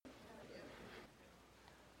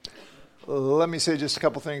Let me say just a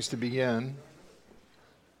couple things to begin,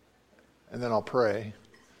 and then I'll pray.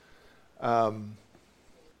 One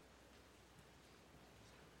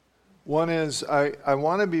is I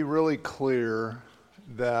want to be really clear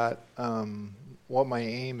that what my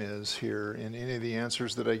aim is here in any of the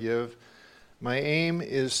answers that I give. My aim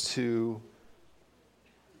is to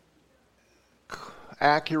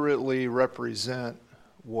accurately represent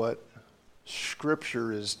what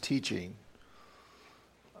Scripture is teaching.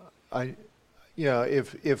 If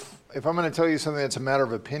I'm going to tell you something that's a matter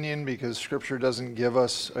of opinion because Scripture doesn't give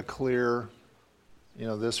us a clear,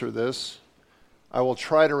 this or this, I will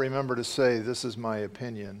try to remember to say this is my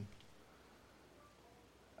opinion.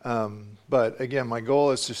 But again, my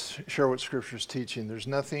goal is to share what Scripture is teaching. There's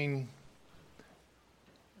nothing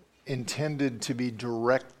intended to be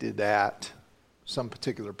directed at some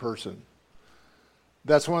particular person.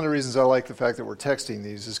 That's one of the reasons I like the fact that we're texting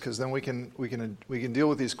these, is because then we can deal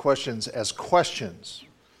with these questions as questions.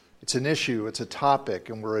 It's an issue, it's a topic,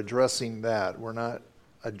 and we're addressing that. We're not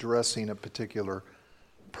addressing a particular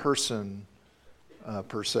person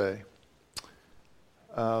per se.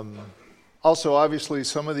 Also, obviously,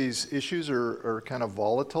 some of these issues are kind of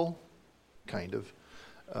volatile,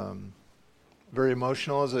 very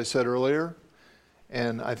emotional, as I said earlier.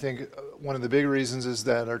 And I think one of the big reasons is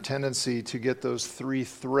that our tendency to get those three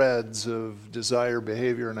threads of desire,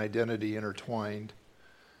 behavior, and identity intertwined.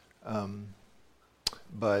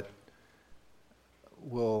 But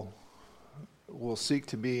we'll seek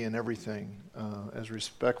to be in everything as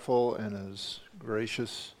respectful and as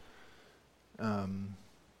gracious.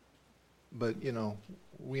 But,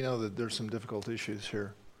 we know that there's some difficult issues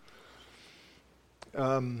here.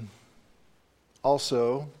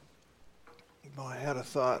 Also, I had a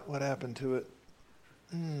thought. What happened to it?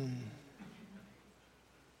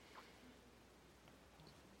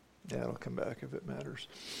 Yeah, it'll come back if it matters.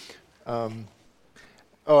 I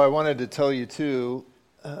wanted to tell you, too,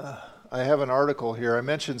 I have an article here. I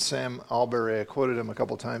mentioned Sam Albury. I quoted him a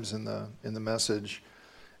couple times in the message.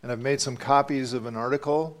 And I've made some copies of an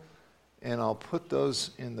article, and I'll put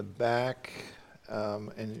those in the back,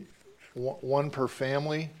 and one per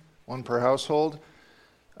family, one per household.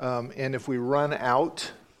 And if we run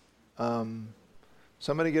out,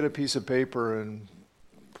 somebody get a piece of paper and,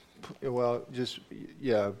 if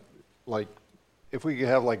we could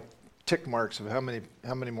have tick marks of how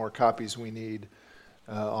many more copies we need,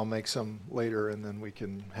 I'll make some later, and then we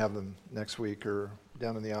can have them next week or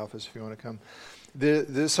down in the office if you want to come.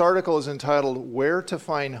 This article is entitled, "Where to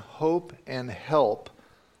Find Hope and Help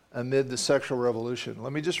Amid the Sexual Revolution."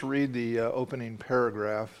 Let me just read the opening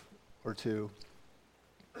paragraph or two.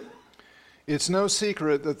 It's no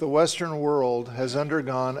secret that the Western world has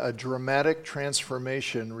undergone a dramatic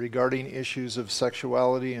transformation regarding issues of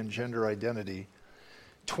sexuality and gender identity.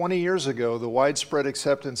 20 years ago, the widespread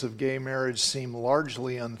acceptance of gay marriage seemed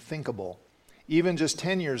largely unthinkable. Even just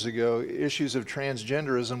 10 years ago, issues of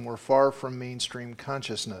transgenderism were far from mainstream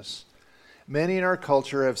consciousness. Many in our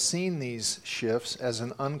culture have seen these shifts as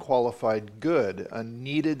an unqualified good, a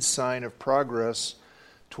needed sign of progress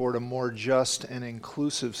toward a more just and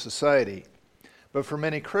inclusive society. But for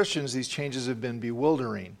many Christians, these changes have been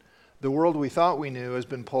bewildering. The world we thought we knew has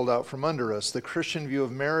been pulled out from under us. The Christian view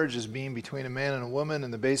of marriage as being between a man and a woman,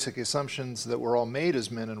 and the basic assumptions that we're all made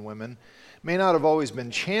as men and women, may not have always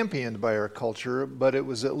been championed by our culture, but it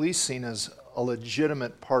was at least seen as a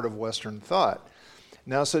legitimate part of Western thought.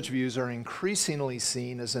 Now such views are increasingly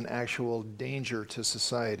seen as an actual danger to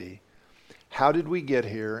society. How did we get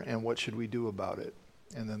here, and what should we do about it?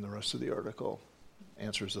 And then the rest of the article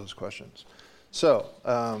answers those questions. So,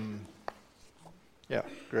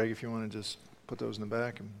 Greg, if you want to just put those in the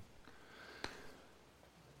back.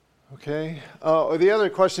 Okay. The other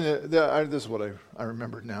question, this is what I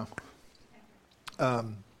remembered now.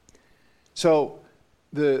 So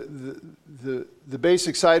the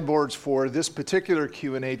basic sideboards for this particular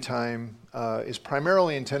Q&A time is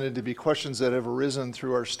primarily intended to be questions that have arisen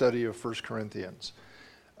through our study of 1 Corinthians.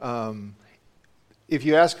 If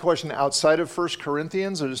you ask a question outside of 1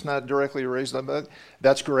 Corinthians, or it's not directly raised on that,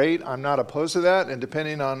 that's great. I'm not opposed to that. And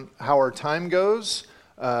depending on how our time goes,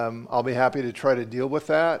 I'll be happy to try to deal with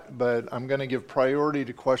that. But I'm going to give priority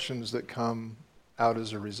to questions that come out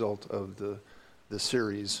as a result of the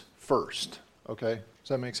series first. Okay? Does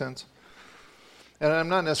that make sense? And I'm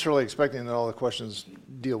not necessarily expecting that all the questions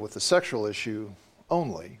deal with the sexual issue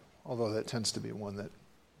only, although that tends to be one that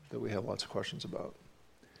we have lots of questions about.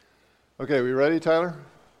 Okay, we ready, Tyler?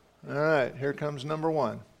 All right, here comes number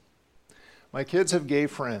one. My kids have gay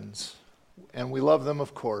friends, and we love them,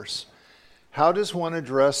 of course. How does one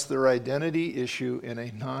address their identity issue in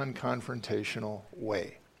a non-confrontational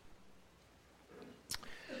way?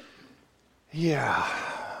 Yeah,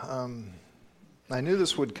 I knew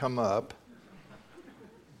this would come up.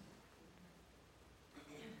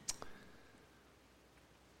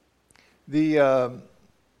 You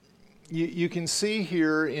can see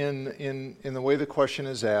here in the way the question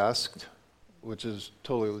is asked, which is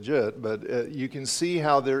totally legit, but you can see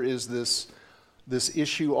how there is this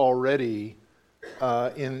issue already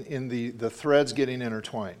in the threads getting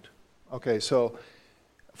intertwined. Okay, so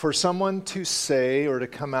for someone to say or to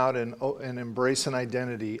come out and embrace an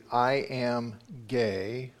identity, I am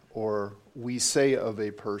gay, or we say of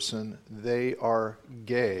a person, they are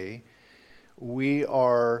gay, we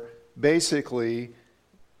are basically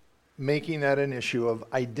making that an issue of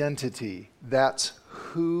identity. That's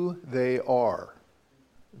who they are.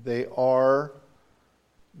 They are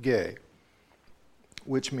gay,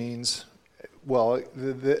 which means, well,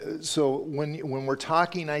 so when we're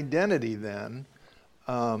talking identity then,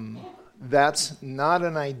 that's not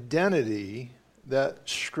an identity that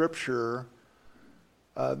Scripture,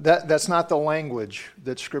 that's not the language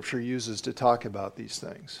that Scripture uses to talk about these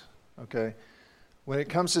things, okay? When it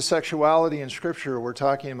comes to sexuality in Scripture, we're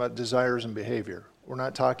talking about desires and behavior. We're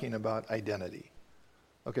not talking about identity.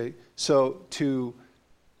 Okay, so to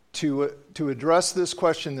address this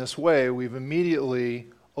question this way, we've immediately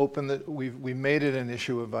we made it an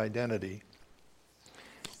issue of identity.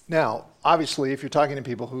 Now, obviously, if you're talking to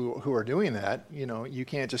people who are doing that, you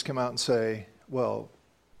can't just come out and say, well,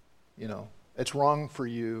 it's wrong for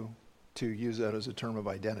you to use that as a term of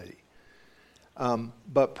identity.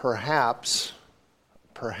 But perhaps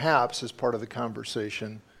as part of the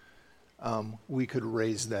conversation, we could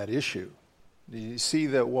raise that issue. You see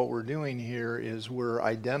that what we're doing here is we're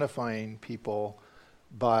identifying people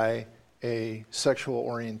by a sexual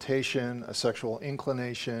orientation, a sexual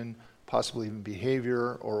inclination, possibly even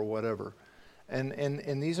behavior or whatever.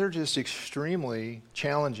 And these are just extremely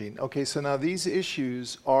challenging. Okay, so now these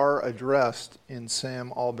issues are addressed in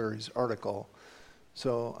Sam Allberry's article.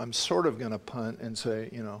 So I'm sort of going to punt and say,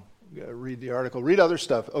 read the article, read other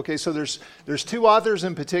stuff. Okay, so there's two authors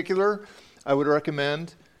in particular I would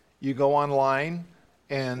recommend you go online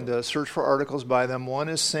and search for articles by them. One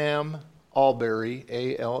is Sam Allberry,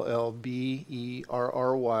 Allberry.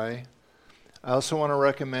 I also want to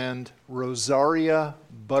recommend Rosaria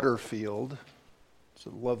Butterfield. It's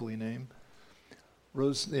a lovely name.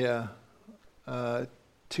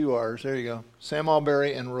 Two R's, there you go. Sam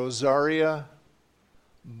Allberry and Rosaria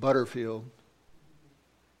Butterfield.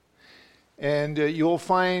 And you'll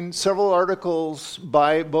find several articles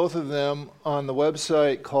by both of them on the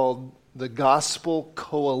website called The Gospel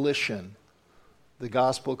Coalition. The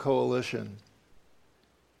Gospel Coalition.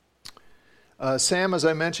 Sam, as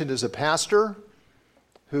I mentioned, is a pastor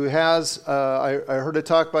who has, I heard a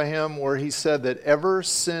talk by him where he said that ever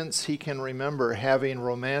since he can remember having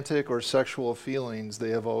romantic or sexual feelings, they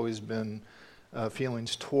have always been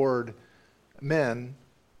feelings toward men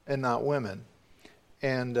and not women.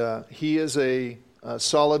 And he is a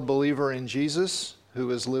solid believer in Jesus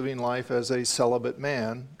who is living life as a celibate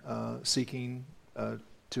man, seeking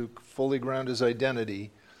to fully ground his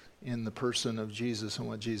identity in the person of Jesus and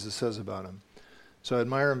what Jesus says about him. So I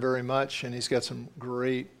admire him very much, and he's got some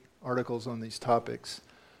great articles on these topics.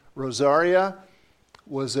 Rosaria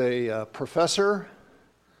was a professor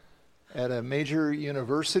at a major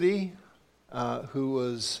university who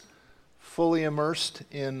was fully immersed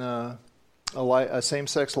in a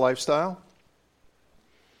same-sex lifestyle.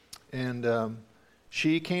 And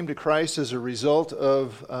she came to Christ as a result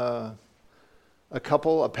of a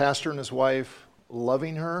couple, a pastor and his wife,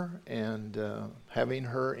 loving her and having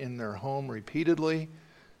her in their home repeatedly,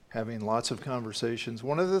 having lots of conversations.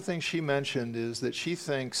 One of the things she mentioned is that she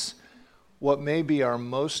thinks what may be our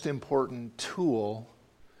most important tool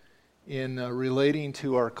in relating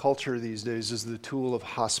to our culture these days is the tool of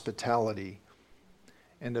hospitality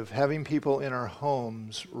and of having people in our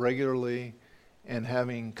homes regularly and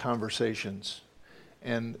having conversations.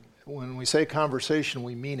 And when we say conversation,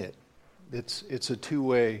 we mean it. It's a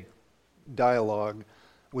two-way dialogue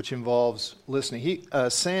which involves listening.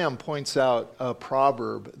 Sam points out a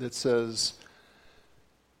proverb that says,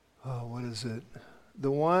 what is it?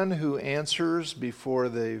 The one who answers before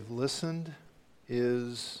they've listened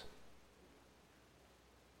is,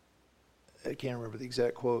 I can't remember the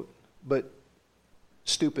exact quote, but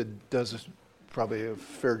stupid does probably a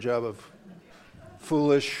fair job of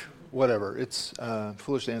foolish, whatever. It's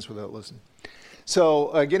foolish to answer without listening.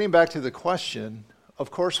 So getting back to the question, of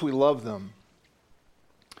course we love them.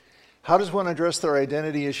 How does one address their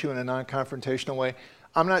identity issue in a non-confrontational way?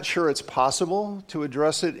 I'm not sure it's possible to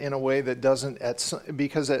address it in a way that doesn't,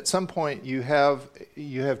 because at some point you have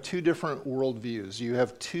two different worldviews. You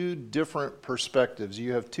have two different perspectives.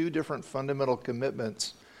 You have two different fundamental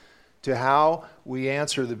commitments to how we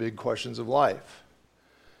answer the big questions of life.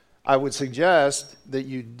 I would suggest that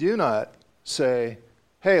you do not say,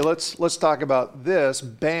 hey, let's talk about this,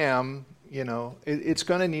 bam, it's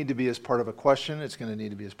going to need to be as part of a question. It's going to need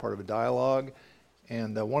to be as part of a dialogue.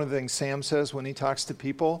 And one of the things Sam says when he talks to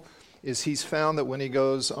people is he's found that when he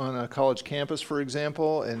goes on a college campus, for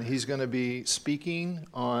example, and he's going to be speaking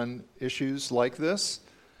on issues like this,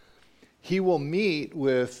 he will meet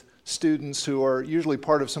with students who are usually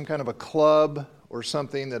part of some kind of a club or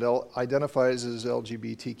something that identifies as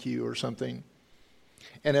LGBTQ or something.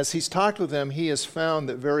 And as he's talked with them, he has found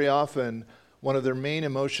that very often one of their main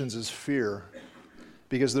emotions is fear,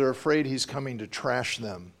 because they're afraid he's coming to trash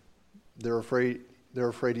them. They're afraid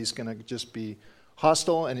he's going to just be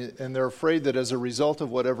hostile, and they're afraid that as a result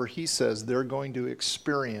of whatever he says, they're going to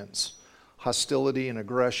experience hostility and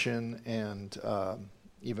aggression and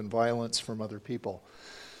even violence from other people.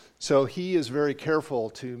 So he is very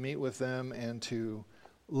careful to meet with them and to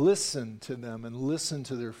listen to them and listen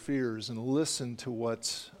to their fears and listen to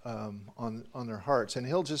what's on their hearts. And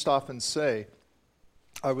he'll just often say,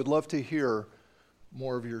 I would love to hear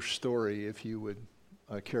more of your story if you would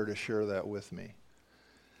care to share that with me.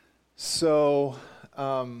 So,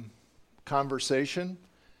 conversation,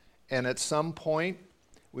 and at some point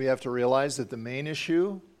we have to realize that the main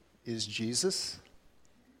issue is Jesus,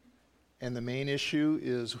 and the main issue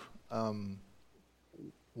is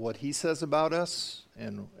what he says about us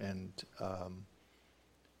and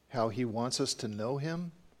how he wants us to know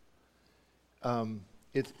him.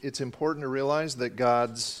 It's important to realize that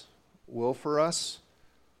God's will for us,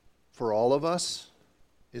 for all of us,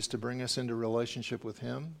 is to bring us into relationship with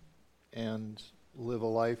him and live a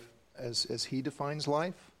life as he defines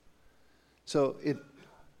life. So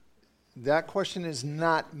that question is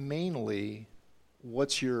not mainly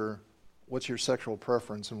what's your sexual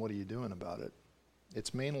preference and what are you doing about it.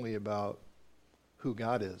 It's mainly about who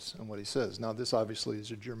God is and what he says. Now, this obviously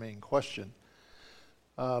is a germane question.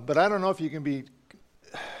 But I don't know if you can be...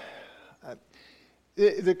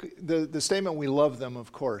 The statement, we love them,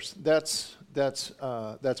 of course, that's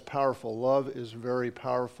powerful. Love is very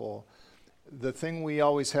powerful. The thing we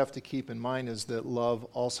always have to keep in mind is that love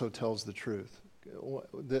also tells the truth.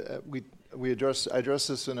 I addressed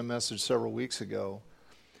this in a message several weeks ago.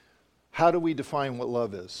 How do we define what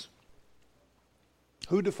love is?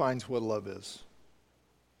 Who defines what love is?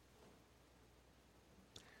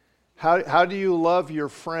 How do you love your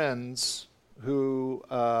friends who,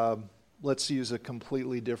 let's use a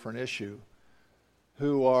completely different issue,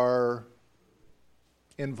 who are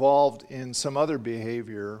involved in some other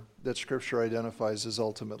behavior that Scripture identifies as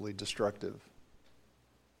ultimately destructive?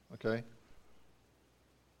 Okay?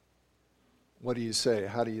 What do you say?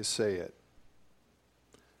 How do you say it?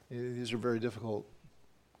 These are very difficult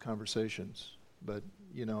conversations, but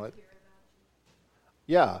you know it.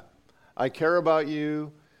 Yeah, I care about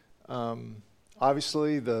you.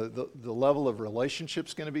 Obviously, the level of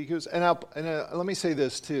relationship's going to be huge. And let me say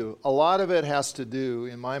this too. A lot of it has to do,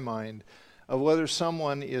 in my mind, of whether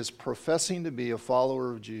someone is professing to be a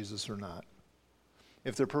follower of Jesus or not.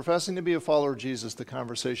 If they're professing to be a follower of Jesus, the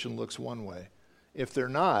conversation looks one way. If they're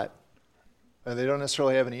not, and they don't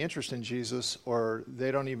necessarily have any interest in Jesus, or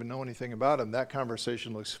they don't even know anything about him, that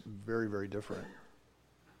conversation looks very, very different.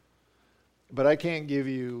 But I can't give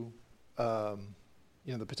you,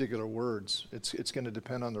 the particular words. It's going to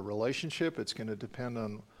depend on the relationship. It's going to depend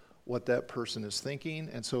on what that person is thinking,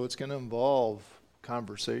 and so it's going to involve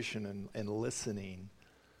conversation and listening.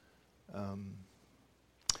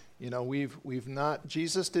 We've not.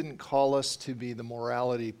 Jesus didn't call us to be the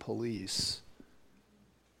morality police,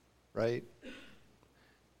 right?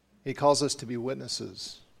 He calls us to be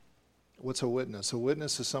witnesses. What's a witness? A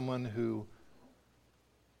witness is someone who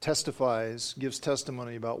testifies, gives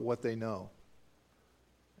testimony about what they know.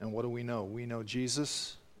 And what do we know? We know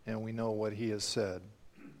Jesus, and we know what he has said.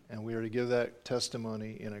 And we are to give that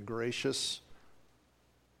testimony in a gracious,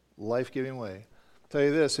 life-giving way. I'll tell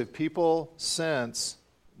you this, if people sense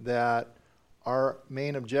that our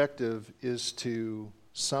main objective is to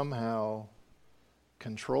somehow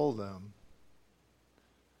control them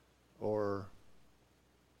or,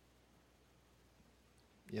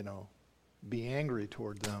 be angry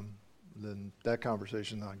toward them, then that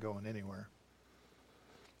conversation's not going anywhere.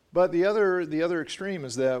 But the other extreme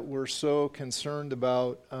is that we're so concerned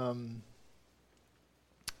about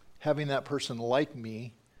having that person like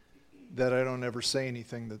me that I don't ever say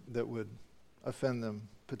anything that would offend them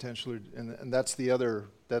potentially, and that's the other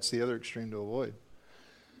extreme to avoid.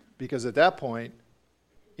 Because at that point,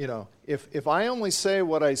 if I only say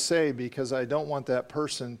what I say because I don't want that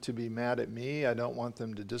person to be mad at me, I don't want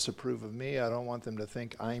them to disapprove of me, I don't want them to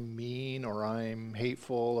think I'm mean or I'm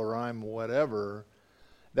hateful or I'm whatever,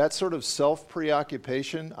 that sort of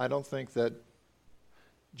self-preoccupation, I don't think that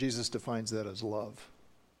Jesus defines that as love.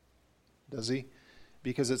 Does he?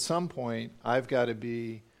 Because at some point, I've got to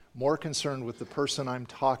be more concerned with the person I'm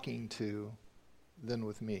talking to than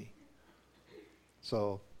with me.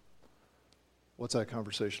 So, what's that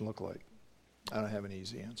conversation look like? I don't have any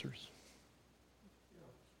easy answers. Yeah,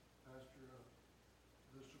 Pastor,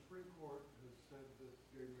 the Supreme Court has said that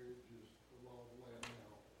gay marriage is the law of the land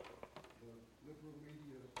now. The liberal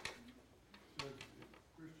media says if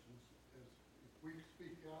Christians, if we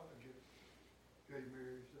speak out against gay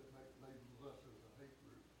marriage, that labels us as a hate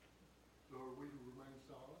group. So are we to remain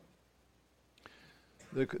silent?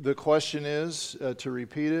 The question is, to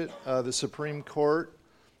repeat it, the Supreme Court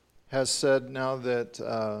has said now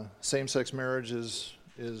that same-sex marriage is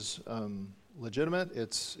legitimate.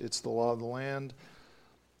 It's the law of the land.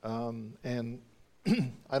 And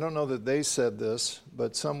I don't know that they said this,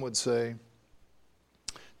 but some would say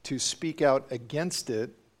to speak out against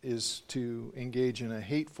it is to engage in a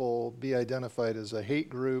hateful, be identified as a hate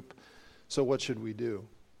group. So what should we do?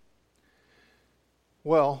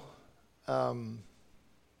 Well,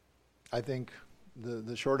 I think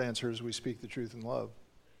the short answer is we speak the truth in love.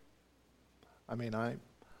 I mean, I'm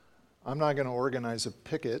not going to organize a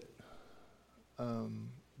picket,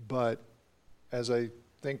 but as I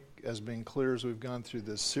think as being clear as we've gone through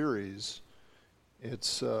this series,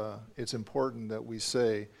 it's important that we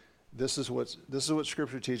say this is what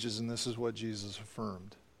Scripture teaches and this is what Jesus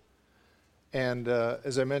affirmed. And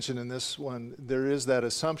as I mentioned in this one, there is that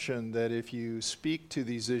assumption that if you speak to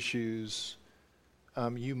these issues,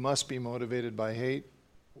 you must be motivated by hate.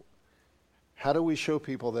 How do we show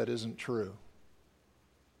people that isn't true?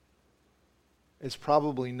 It's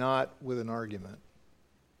probably not with an argument.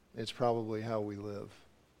 It's probably how we live.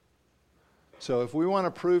 So if we want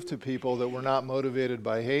to prove to people that we're not motivated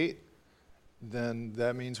by hate, then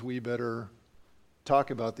that means we better talk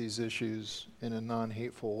about these issues in a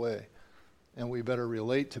non-hateful way. And we better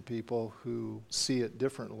relate to people who see it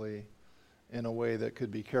differently in a way that could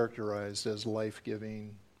be characterized as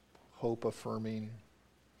life-giving, hope-affirming.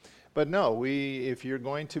 But no, if you're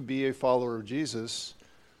going to be a follower of Jesus,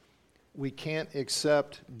 we can't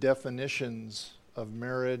accept definitions of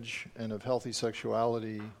marriage and of healthy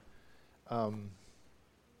sexuality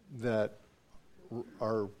that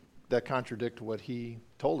contradict what he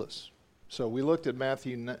told us. So we looked at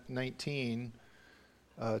Matthew 19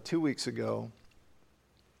 2 weeks ago,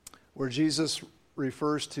 where Jesus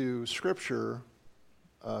refers to Scripture,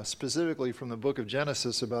 specifically from the book of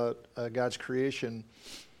Genesis, about God's creation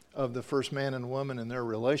of the first man and woman and their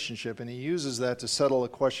relationship, and he uses that to settle a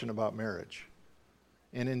question about marriage.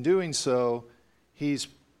 And in doing so, he's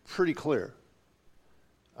pretty clear.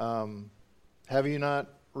 Have you not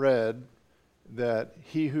read that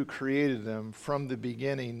he who created them from the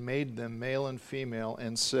beginning made them male and female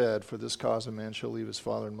and said, for this cause a man shall leave his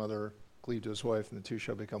father and mother, cleave to his wife, and the two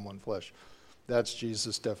shall become one flesh. That's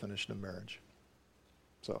Jesus' definition of marriage.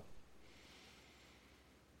 So.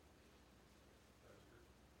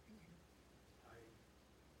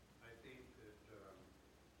 I think that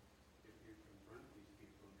if you confront these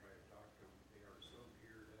people and try to talk to them, they are so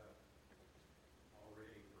geared up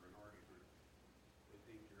already for an argument. They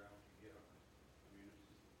think you're out to get them. I mean,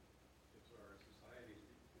 it's what our society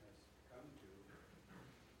has come to.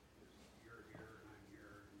 You're here and I'm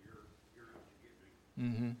here and you're out to get me.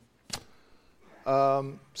 Mm-hmm.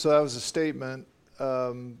 So that was a statement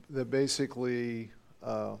that basically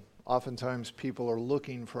oftentimes people are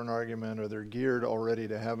looking for an argument or they're geared already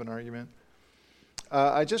to have an argument.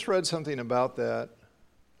 I just read something about that.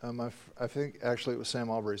 I think actually it was Sam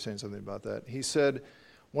Albury saying something about that. He said,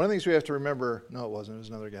 one of the things we have to remember, no it wasn't, it was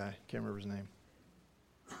another guy, can't remember his name.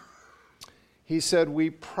 He said, we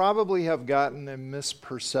probably have gotten a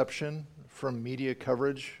misperception from media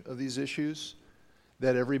coverage of these issues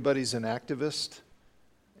that everybody's an activist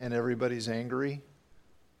and everybody's angry.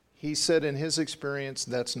 He said in his experience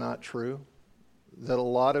that's not true, that a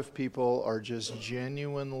lot of people are just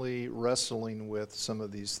genuinely wrestling with some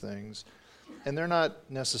of these things, and they're not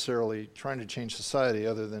necessarily trying to change society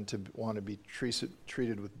other than to want to be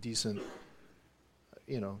treated with decent,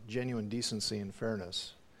 genuine decency and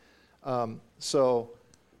fairness. So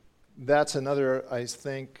that's another, I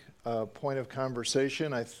think, point of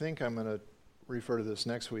conversation. I think I'm going to refer to this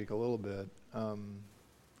next week a little bit.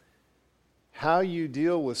 how you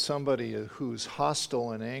deal with somebody who's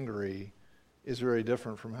hostile and angry is very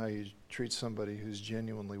different from how you treat somebody who's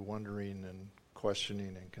genuinely wondering and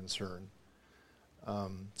questioning and concerned.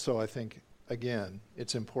 So I think, again,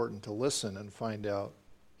 it's important to listen and find out,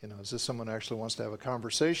 is this someone who actually wants to have a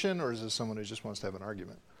conversation, or is this someone who just wants to have an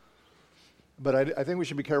argument? But I think we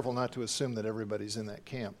should be careful not to assume that everybody's in that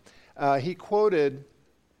camp.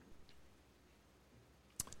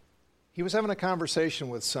 He was having a conversation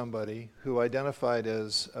with somebody who identified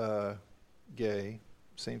as gay,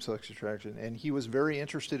 same-sex attraction, and he was very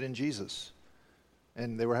interested in Jesus.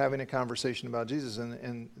 And they were having a conversation about Jesus,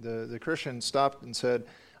 and the Christian stopped and said,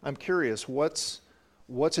 I'm curious, what's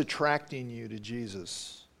attracting you to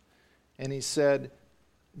Jesus? And he said,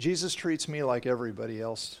 Jesus treats me like everybody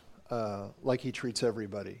else, like he treats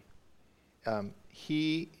everybody.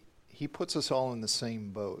 He puts us all in the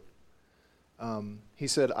same boat. He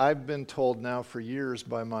said, I've been told now for years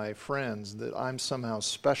by my friends that I'm somehow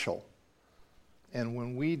special. And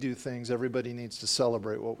when we do things, everybody needs to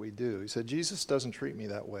celebrate what we do. He said, Jesus doesn't treat me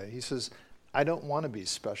that way. He says, I don't want to be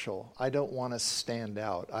special. I don't want to stand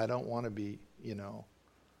out. I don't want to be,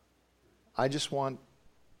 I just want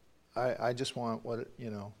what,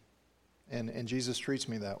 and Jesus treats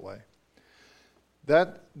me that way.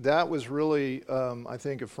 That was really, I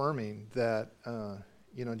think, affirming that,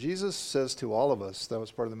 Jesus says to all of us, that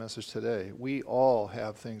was part of the message today, we all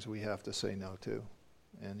have things we have to say no to.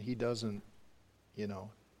 And he doesn't,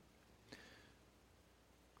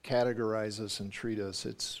 categorize us and treat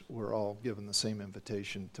us. We're all given the same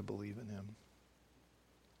invitation to believe in him.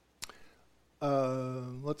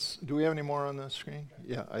 Do we have any more on the screen?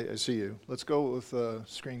 Yeah, I see you. Let's go with a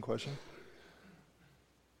screen question.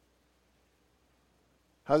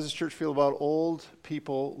 How does this church feel about old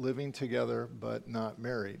people living together but not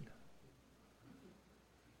married?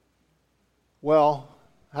 Well,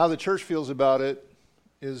 how the church feels about it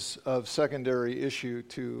is of secondary issue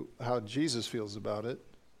to how Jesus feels about it.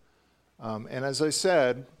 And as I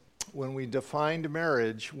said, when he defined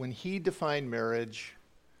marriage,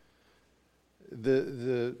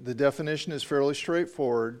 the definition is fairly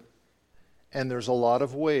straightforward, and there's a lot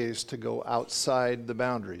of ways to go outside the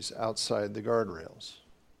boundaries, outside the guardrails.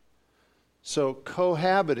 So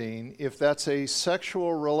cohabiting, if that's a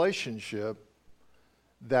sexual relationship,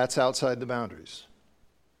 that's outside the boundaries.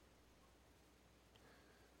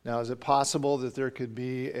 Now, is it possible that there could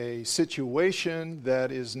be a situation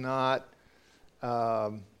that is not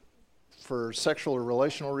for sexual or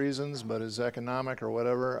relational reasons, but is economic or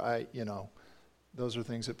whatever? Those are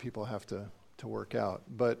things that people have to work out.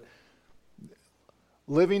 But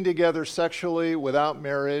living together sexually without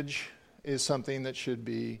marriage is something that should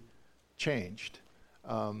be changed.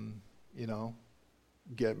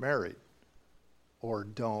 Get married or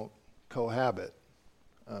don't cohabit.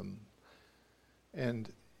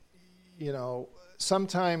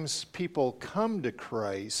 Sometimes people come to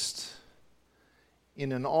Christ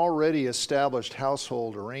in an already established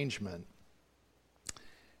household arrangement.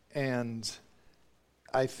 And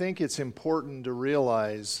I think it's important to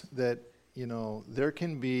realize that, there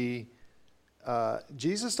can be,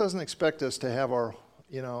 Jesus doesn't expect us to have our,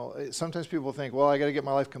 sometimes people think, well, I got to get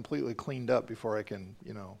my life completely cleaned up before I can,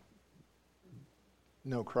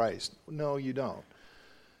 know Christ. No, you don't.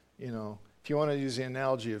 If you want to use the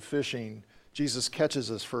analogy of fishing, Jesus catches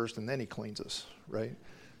us first and then he cleans us, right?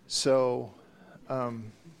 So,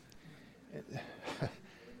 and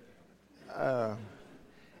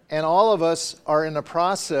all of us are in the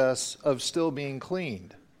process of still being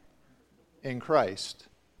cleaned in Christ.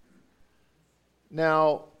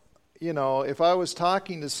 Now, if I was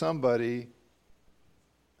talking to somebody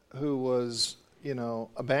who was,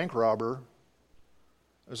 a bank robber,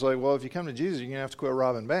 I was like, well, if you come to Jesus, you're going to have to quit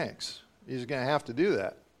robbing banks. You're just going to have to do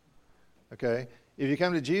that. Okay? If you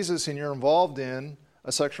come to Jesus and you're involved in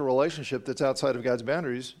a sexual relationship that's outside of God's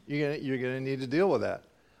boundaries, you're going to need to deal with that.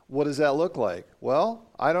 What does that look like? Well,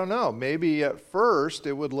 I don't know. Maybe at first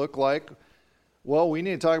it would look like, well, we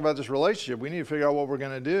need to talk about this relationship. We need to figure out what we're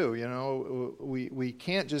going to do. We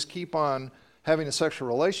can't just keep on having a sexual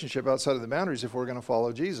relationship outside of the boundaries if we're going to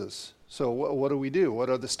follow Jesus. So what do we do? What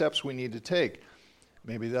are the steps we need to take?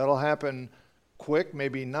 Maybe that'll happen quick,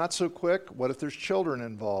 maybe not so quick. What if there's children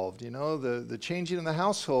involved? The changing in the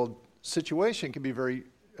household situation can be very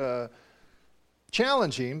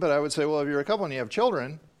challenging, but I would say, well, if you're a couple and you have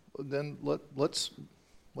children, then let's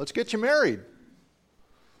get you married.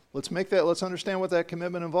 Let's understand what that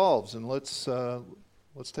commitment involves, and let's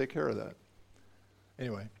take care of that.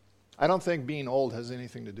 Anyway, I don't think being old has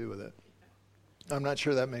anything to do with it. I'm not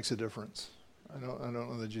sure that makes a difference. I don't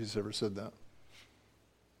know that Jesus ever said that.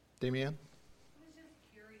 Damien? I was just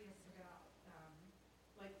curious about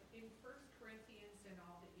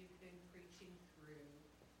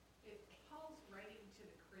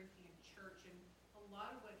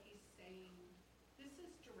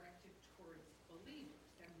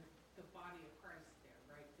the body of Christ there,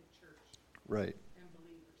 right? The church Right. and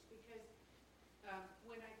believers. Because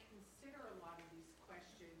when I consider a lot of these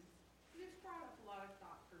questions, it's brought up a lot of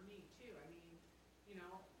thought for me too. I mean,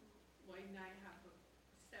 Lloyd and I have a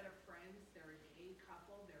set of friends. They're an gay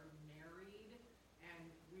couple. They're married, and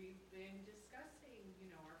we've been discussing,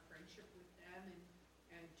 our friendship with them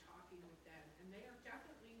and talking with them, and they are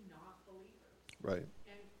definitely not believers. Right.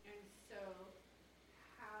 And so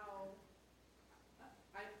how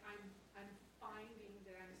I'm finding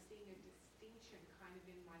that I'm seeing a distinction kind of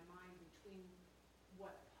in my mind between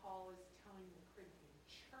what Paul is telling the Corinthian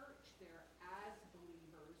church there as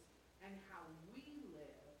believers and how we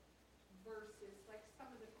live versus like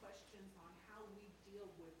some of the questions on how we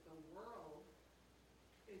deal with the world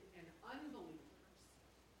and unbelievers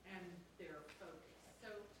and their focus. So,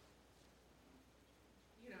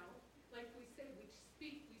 like we say, we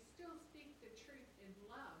still speak the truth in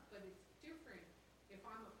love, but it's different if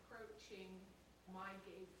I'm approaching my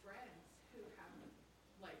gay friends who have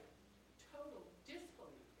like total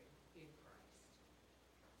disbelief in Christ.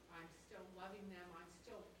 I'm still loving them.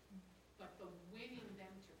 But the winning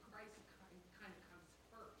them to Christ kind of comes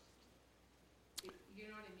first.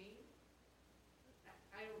 You know what I mean?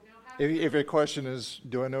 I don't know how. If your question is,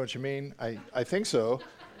 do I know what you mean? I think so.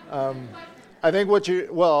 I think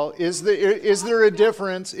is there a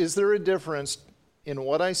difference? Is there a difference in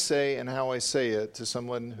what I say and how I say it to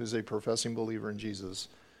someone who's a professing believer in Jesus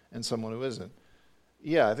and someone who isn't?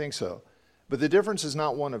 Yeah, I think so. But the difference is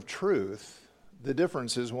not one of truth. The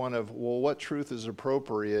difference is one of, what truth is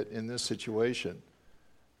appropriate in this situation?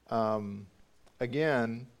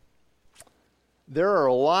 Again, there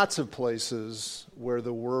are lots of places where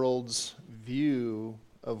the world's view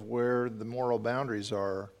of where the moral boundaries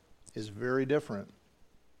are is very different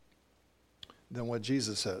than what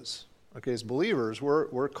Jesus says. Okay, as believers,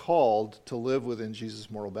 we're called to live within Jesus'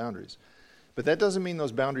 moral boundaries. But that doesn't mean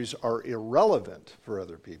those boundaries are irrelevant for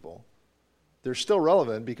other people. They're still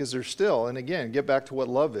relevant because they're still, and again, get back to what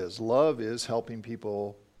love is. Love is helping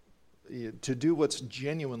people to do what's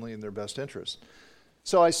genuinely in their best interest.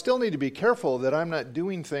 So I still need to be careful that I'm not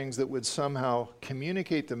doing things that would somehow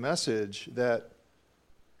communicate the message that,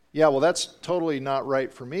 yeah, well, that's totally not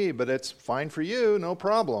right for me, but it's fine for you, no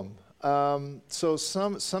problem. So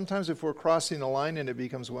sometimes if we're crossing the line and it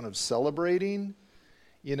becomes one of celebrating,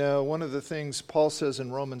 one of the things Paul says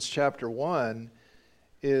in Romans chapter 1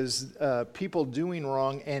 is people doing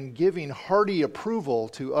wrong and giving hearty approval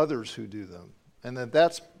to others who do them. And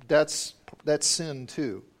that's sin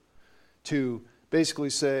too, to basically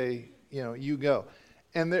say, you go.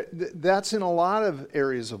 And that's in a lot of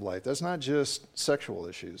areas of life. That's not just sexual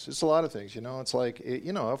issues. It's a lot of things. It's like,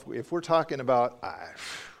 if we're talking about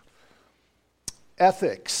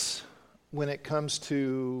ethics when it comes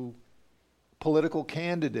to political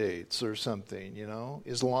candidates or something,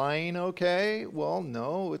 is lying okay? Well,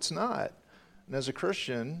 no, it's not. And as a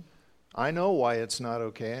Christian, I know why it's not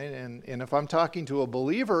okay. And if I'm talking to a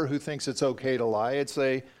believer who thinks it's okay to lie, I'd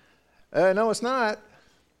say, no, it's not.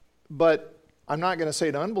 But I'm not going to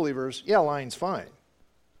say to unbelievers, yeah, lying's fine.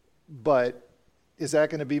 But is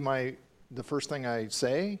that going to be the first thing I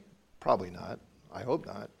say? Probably not. I hope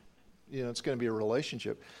not. It's going to be a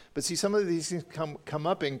relationship. But see, some of these things come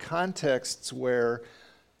up in contexts where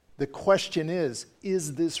the question is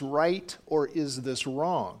this right or is this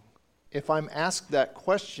wrong? If I'm asked that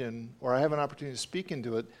question or I have an opportunity to speak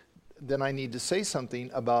into it, then I need to say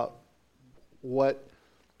something about what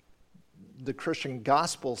the Christian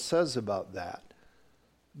gospel says about that.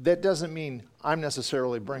 That doesn't mean I'm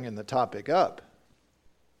necessarily bringing the topic up.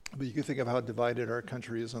 But you can think of how divided our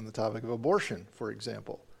country is on the topic of abortion, for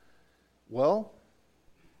example. Well,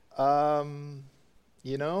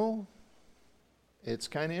 it's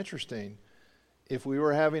kind of interesting. If we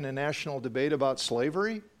were having a national debate about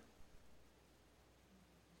slavery,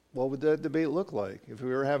 what would that debate look like? If we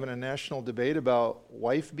were having a national debate about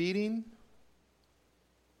wife beating,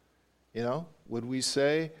 would we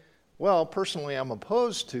say, well, personally, I'm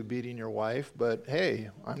opposed to beating your wife, but hey,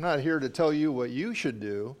 I'm not here to tell you what you should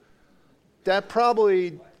do. That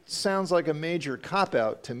probably sounds like a major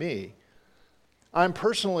cop-out to me. I'm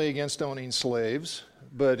personally against owning slaves,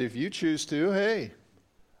 but if you choose to, hey.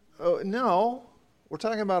 No, we're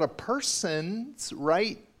talking about a person's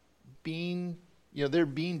right being, they're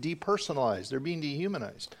being depersonalized. They're being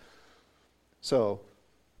dehumanized. So,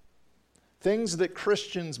 things that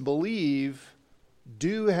Christians believe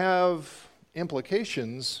do have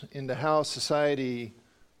implications into how society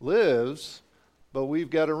lives, but we've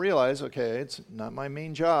got to realize, okay, it's not my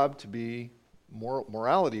main job to be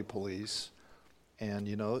morality police. And,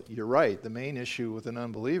 you're right. The main issue with an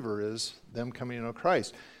unbeliever is them coming to know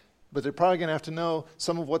Christ. but they're probably going to have to know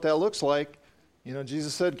some of what that looks like. You know,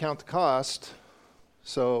 Jesus said, count the cost.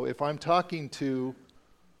 So if I'm talking to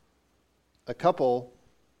a couple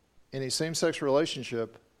in a same-sex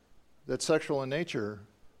relationship that's sexual in nature,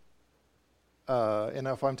 and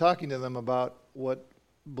if I'm talking to them about what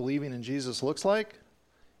believing in Jesus looks like,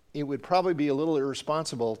 it would probably be a little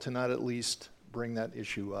irresponsible to not at least bring that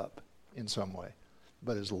issue up in some way,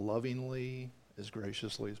 but as lovingly, as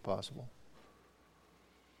graciously as possible.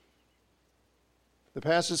 The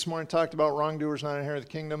passage this morning talked about wrongdoers not inherit the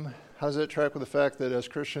kingdom. How does that track with the fact that as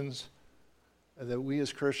Christians, that we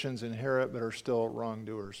as Christians inherit but are still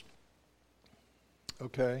wrongdoers?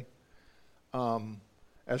 Okay.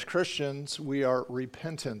 As Christians, we are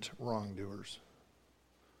repentant wrongdoers.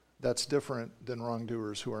 That's different than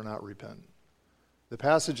wrongdoers who are not repentant. The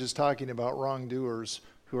passage is talking about wrongdoers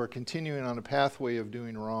who are continuing on a pathway of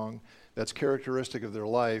doing wrong that's characteristic of their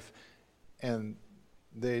life, and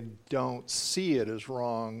they don't see it as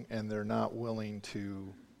wrong, and they're not willing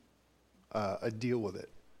to deal with it.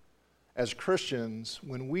 As Christians,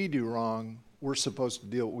 when we do wrong, we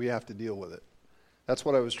have to deal with it. That's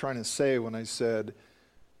what I was trying to say when I said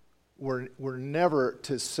we're never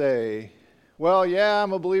to say, well, yeah,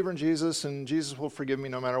 I'm a believer in Jesus, and Jesus will forgive me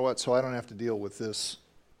no matter what, so I don't have to deal with this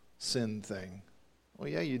sin thing. Well,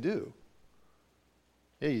 yeah, you do.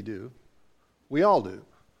 Yeah, you do. We all do.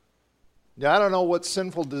 Yeah, I don't know what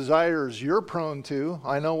sinful desires you're prone to.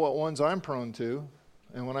 I know what ones I'm prone to.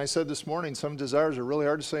 And when I said this morning, some desires are really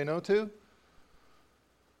hard to say no to,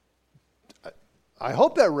 I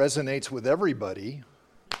hope that resonates with everybody.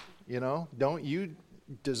 You know, don't you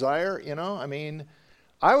desire, you know? I mean,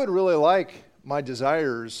 I would really like my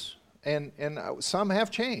desires, and some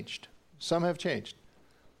have changed. Some have changed.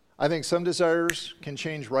 I think some desires can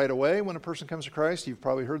change right away when a person comes to Christ. You've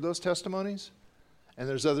probably heard those testimonies. And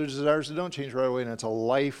there's other desires that don't change right away, and it's a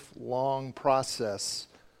lifelong process.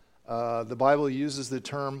 The Bible uses the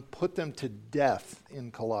term, put them to death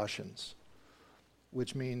in Colossians,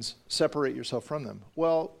 which means separate yourself from them.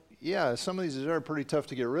 Well, yeah, some of these desires are pretty tough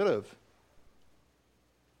to get rid of.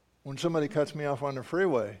 When somebody cuts me off on the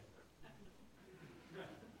freeway,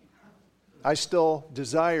 I still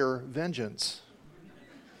desire vengeance.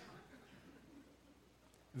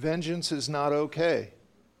 Vengeance is not okay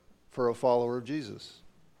for a follower of Jesus.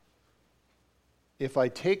 If I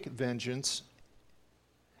take vengeance,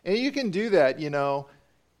 and you can do that, you know,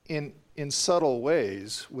 in subtle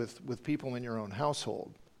ways with people in your own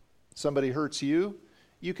household. Somebody hurts you,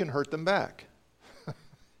 you can hurt them back.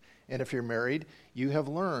 And if you're married, you have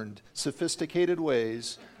learned sophisticated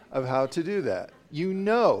ways of how to do that. You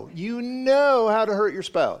know how to hurt your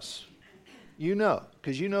spouse. You know,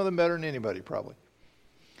 because you know them better than anybody probably.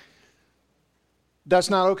 That's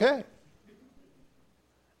not okay.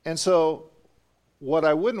 And so what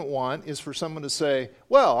I wouldn't want is for someone to say,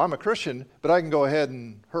 well, I'm a Christian, but I can go ahead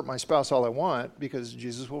and hurt my spouse all I want because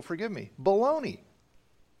Jesus will forgive me. Baloney.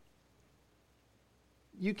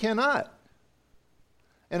 You cannot.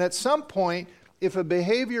 And at some point, if a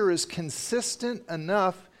behavior is consistent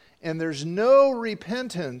enough and there's no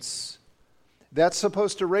repentance, that's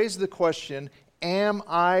supposed to raise the question, am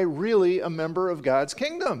I really a member of God's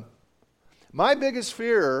kingdom? My biggest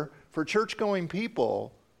fear for church-going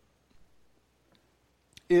people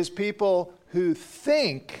is people who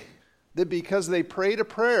think that because they prayed a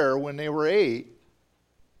prayer when they were 8,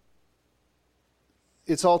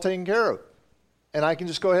 it's all taken care of. And I can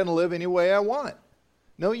just go ahead and live any way I want.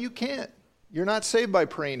 No, you can't. You're not saved by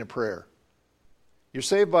praying a prayer. You're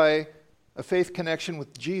saved by a faith connection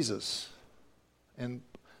with Jesus. And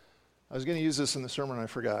I was going to use this in the sermon, I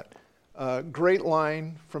forgot. Great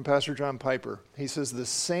line from Pastor John Piper. He says, the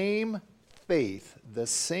same faith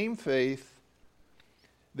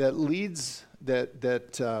that leads,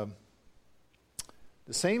 the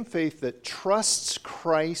same faith that trusts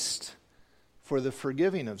Christ for the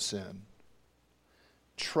forgiving of sin,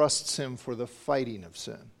 trusts him for the fighting of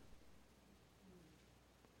sin.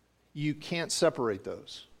 You can't separate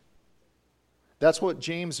those. That's what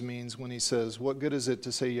James means when he says, what good is it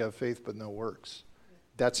to say you have faith but no works?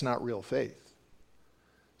 That's not real faith.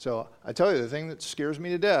 So I tell you, the thing that scares me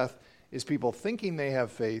to death is people thinking they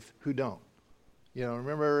have faith who don't. You know,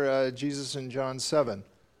 remember Jesus in John 7.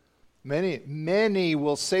 Many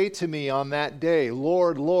will say to me on that day,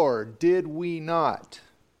 Lord, Lord, did we not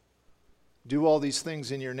do all these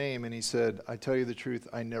things in your name? And he said, I tell you the truth,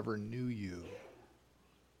 I never knew you.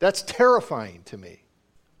 That's terrifying to me.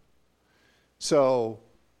 So,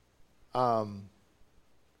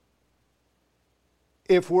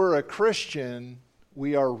 if we're a Christian,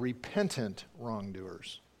 we are repentant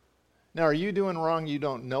wrongdoers. Now, are you doing wrong you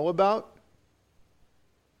don't know about?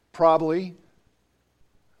 Probably.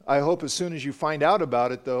 I hope as soon as you find out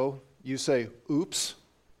about it, though, you say, oops,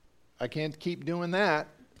 I can't keep doing that.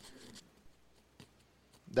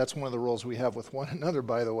 That's one of the roles we have with one another,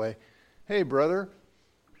 by the way. Hey, brother,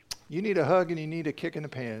 you need a hug and you need a kick in the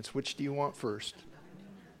pants. Which do you want first?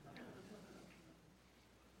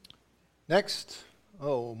 Next.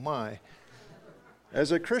 Oh, my.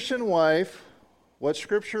 As a Christian wife, what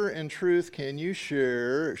scripture and truth can you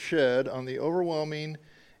shed on the overwhelming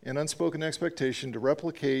and unspoken expectation to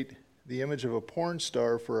replicate the image of a porn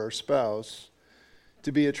star for our spouse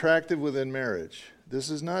to be attractive within marriage? This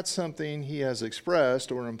is not something he has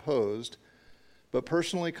expressed or imposed, but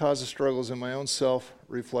personally causes struggles in my own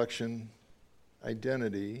self-reflection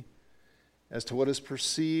identity as to what is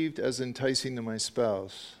perceived as enticing to my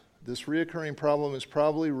spouse. This reoccurring problem is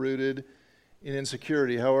probably rooted in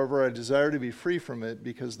insecurity. However, I desire to be free from it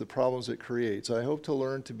because of the problems it creates. I hope to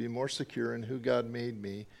learn to be more secure in who God made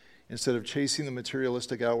me instead of chasing the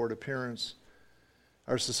materialistic outward appearance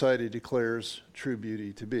our society declares true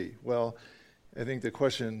beauty to be. Well, I think the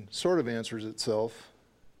question sort of answers itself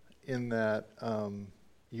in that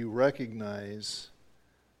you recognize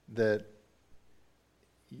that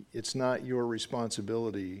it's not your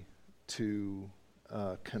responsibility to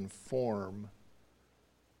conform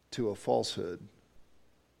to a falsehood.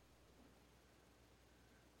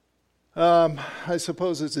 I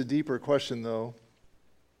suppose it's a deeper question, though.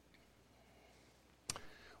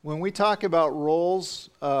 When we talk about roles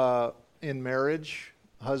in marriage,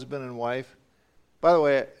 husband and wife, by the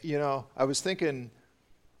way, I was thinking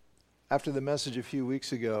after the message a few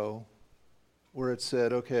weeks ago where it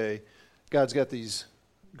said, okay, God's got these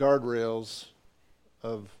guardrails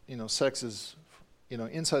of, sex is,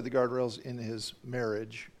 inside the guardrails in his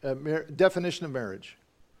marriage, definition of marriage.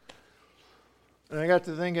 And I got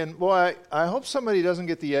to thinking, boy, I hope somebody doesn't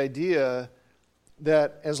get the idea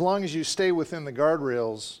that as long as you stay within the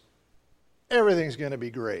guardrails, everything's going to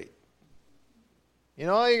be great.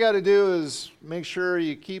 All you got to do is make sure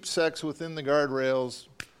you keep sex within the guardrails,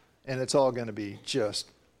 and it's all going to be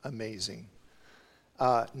just amazing.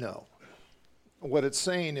 No. What it's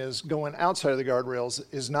saying is going outside of the guardrails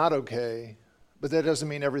is not okay, but that doesn't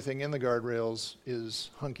mean everything in the guardrails is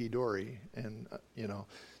hunky-dory. And,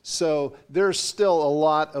 So there's still a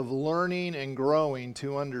lot of learning and growing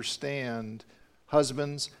to understand,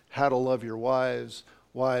 husbands, how to love your wives,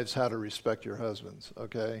 wives, how to respect your husbands,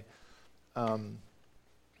 okay?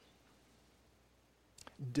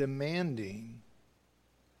 Demanding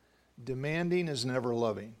is never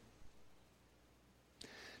loving.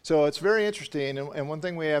 So it's very interesting, and one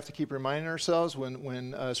thing we have to keep reminding ourselves,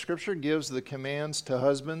 when Scripture gives the commands to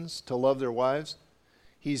husbands to love their wives,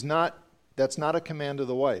 that's not a command to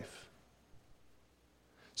the wife.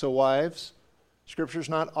 So wives, Scripture's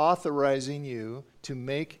not authorizing you to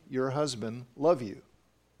make your husband love you.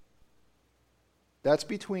 That's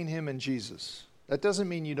between him and Jesus. That doesn't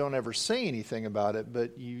mean you don't ever say anything about it,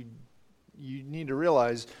 but you need to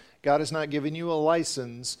realize God has not given you a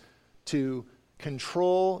license to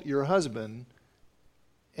control your husband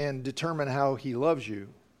and determine how he loves you.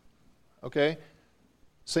 Okay?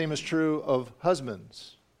 Same is true of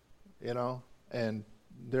husbands, and I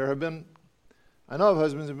know of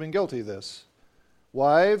husbands who have been guilty of this.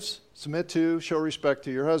 Wives, submit to, show respect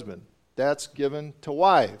to your husband. That's given to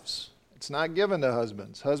wives. It's not given to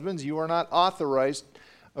husbands. Husbands, you are not authorized.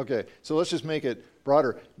 Okay, so let's just make it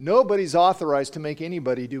broader. Nobody's authorized to make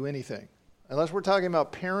anybody do anything. Unless we're talking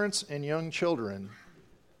about parents and young children,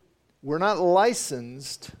 we're not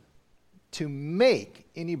licensed to make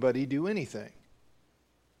anybody do anything.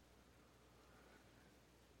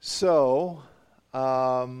 So,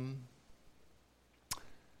 I'm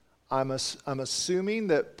assuming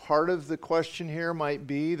that part of the question here might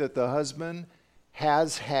be that the husband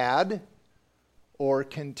has had or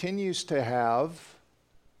continues to have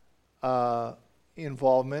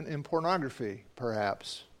involvement in pornography,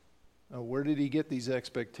 perhaps. Where did he get these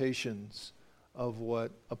expectations of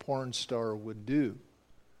what a porn star would do,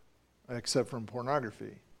 except from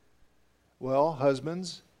pornography? Well,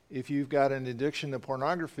 husbands, if you've got an addiction to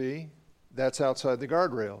pornography, that's outside the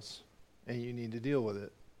guardrails, and you need to deal with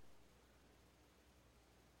it.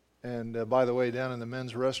 And by the way, down in the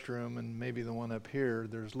men's restroom, and maybe the one up here,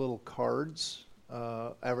 there's little cards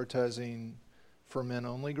advertising for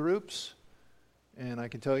men-only groups. And I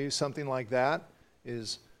can tell you something like that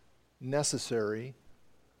is necessary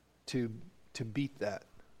to beat that.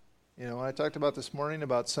 I talked about this morning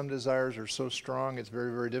about some desires are so strong, it's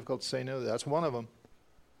very, very difficult to say no. That's one of them.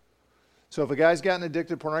 So if a guy's gotten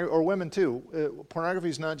addicted to pornography, or women too, pornography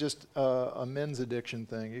is not just a men's addiction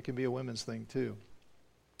thing. It can be a women's thing too.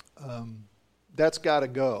 That's got to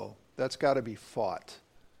go. That's got to be fought.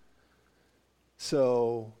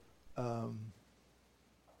 So,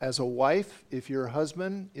 as a wife, if your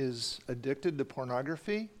husband is addicted to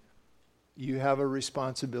pornography, you have a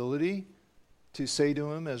responsibility to say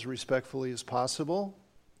to him as respectfully as possible,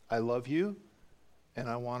 I love you, and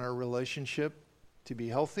I want our relationship to be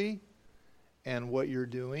healthy, and what you're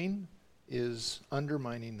doing is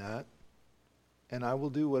undermining that, and I will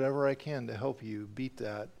do whatever I can to help you beat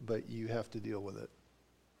that, but you have to deal with it.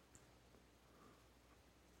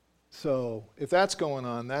 So if that's going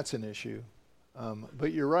on, that's an issue.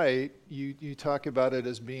 But you're right, you talk about it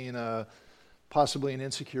as being possibly an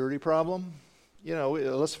insecurity problem. You know,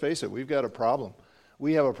 let's face it, we've got a problem.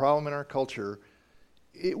 We have a problem in our culture.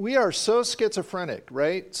 We are so schizophrenic,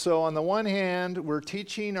 right? So on the one hand, we're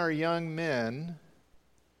teaching our young men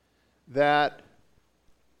that,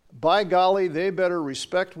 by golly, they better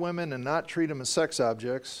respect women and not treat them as sex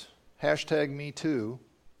objects. #MeToo.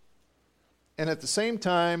 And at the same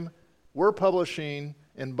time, we're publishing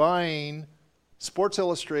and buying Sports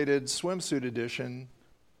Illustrated swimsuit edition,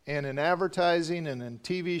 and in advertising and in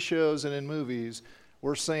TV shows and in movies,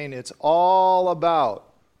 we're saying it's all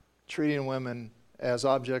about treating women as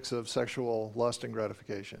objects of sexual lust and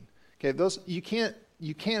gratification. Okay, you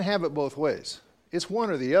can't have it both ways. It's one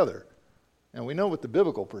or the other. And we know what the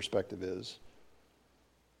biblical perspective is.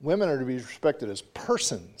 Women are to be respected as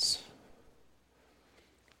persons.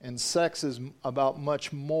 And sex is about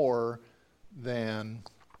much more than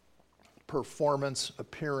performance,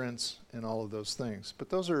 appearance, and all of those things. But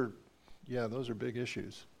those are big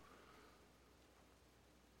issues.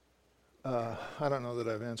 I don't know that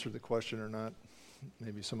I've answered the question or not.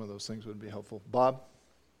 Maybe some of those things would be helpful. Bob?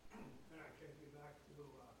 Can I take you back to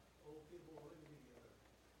old people living together?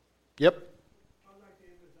 Yep. I'd like to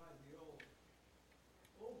emphasize the old.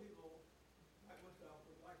 Old people, like myself,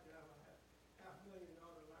 would like to have a $500,000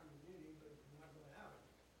 Lamborghini, but it's not going to happen.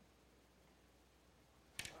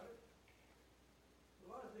 Right? A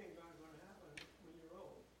lot of things aren't going to happen when you're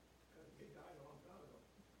old, because they died a long time ago.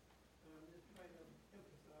 And I'm just trying to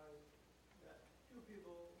emphasize that two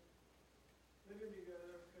people living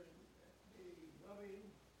together can be loving,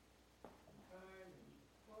 kind, and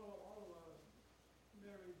follow all of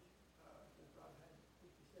marriage, since I've had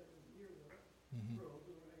 57 years of it, rules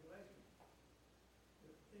and regulations.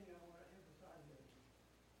 The thing I want to emphasize is,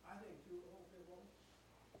 I think two old people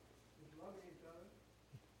is loving each other,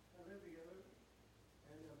 and live together,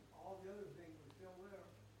 and if all the other things were still there,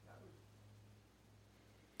 that was,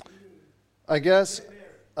 I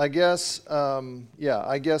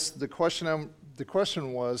guess the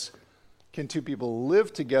question was, can two people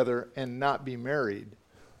live together and not be married?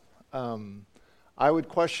 I would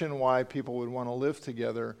question why people would want to live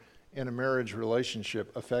together in a marriage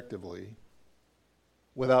relationship effectively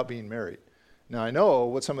without being married. Now, I know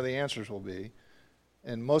what some of the answers will be,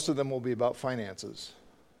 and most of them will be about finances,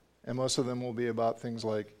 and most of them will be about things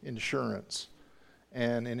like insurance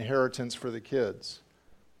and inheritance for the kids.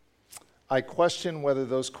 I question whether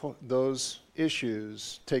those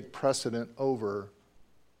issues take precedent over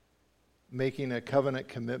making a covenant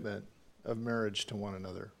commitment of marriage to one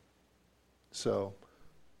another. So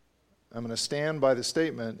I'm going to stand by the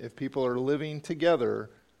statement, if people are living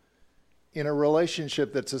together in a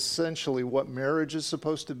relationship that's essentially what marriage is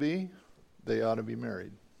supposed to be, they ought to be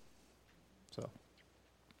married. So,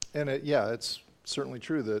 and it's certainly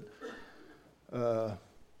true that,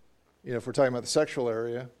 if we're talking about the sexual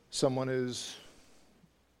area, someone who's,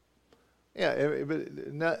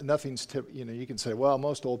 but nothing's you can say, well,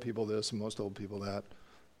 most old people this and most old people that.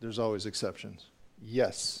 There's always exceptions.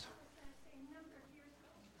 Yes.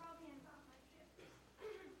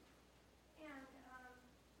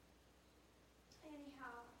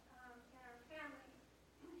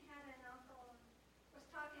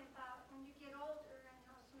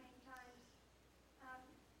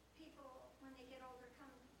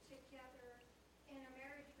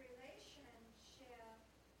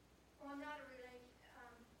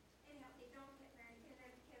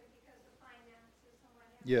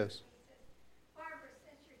 Yes. Barbara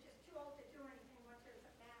says you're just too old to do anything. What does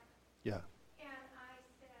it matter? Yeah. And I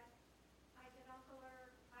said, Uncle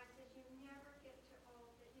Irv, I said, you never get too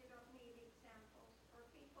old that you don't need examples or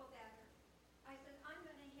people that are. I said, I'm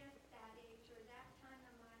going to hit that age or that time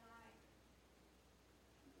in my life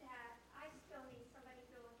that I still need somebody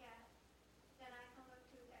to look at, that I can look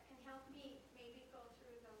to, that can help me maybe go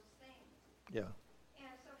through those things. Yeah.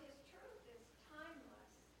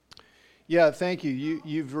 Yeah, thank you.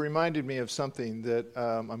 You've reminded me of something that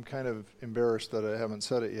I'm kind of embarrassed that I haven't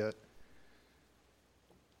said it yet.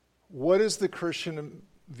 What is the Christian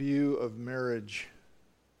view of marriage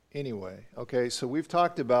anyway. Okay, so we've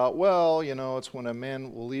talked about, well, it's when a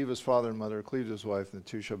man will leave his father and mother, cleave to his wife, and the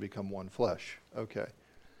two shall become one flesh. Okay.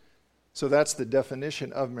 So that's the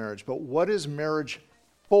definition of marriage. But what is marriage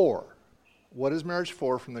for? What is marriage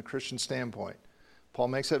for from the Christian standpoint? Paul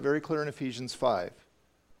makes that very clear in Ephesians 5.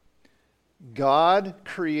 God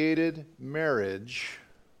created marriage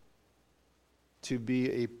to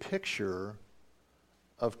be a picture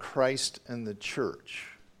of Christ and the church.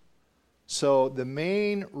 So the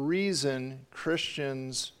main reason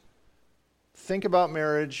Christians think about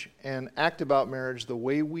marriage and act about marriage the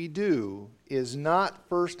way we do is not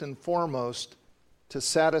first and foremost to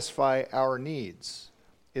satisfy our needs.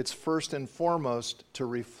 It's first and foremost to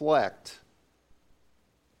reflect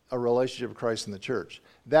a relationship with Christ and the church.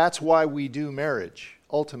 That's why we do marriage,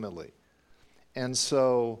 ultimately. And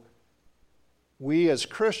so we as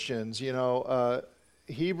Christians,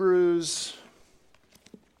 Hebrews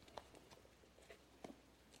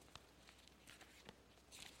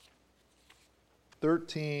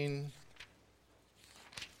 13,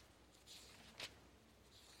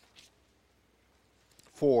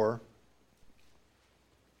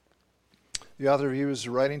 the author of Hebrews is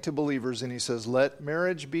writing to believers, and he says, let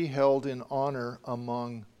marriage be held in honor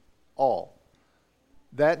among all.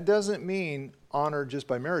 That doesn't mean honor just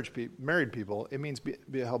by married people. It means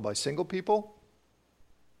be held by single people,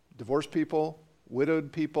 divorced people,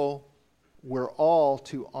 widowed people. We're all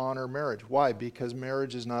to honor marriage. Why? Because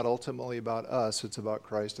marriage is not ultimately about us. It's about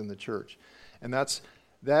Christ and the church. And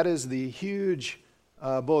that is the huge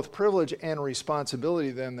both privilege and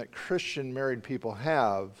responsibility then that Christian married people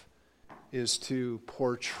have, is to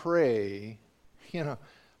portray,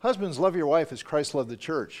 husbands, love your wife as Christ loved the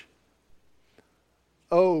church.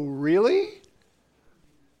 Oh, really?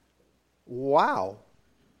 Wow.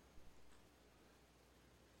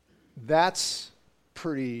 That's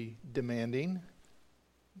pretty demanding,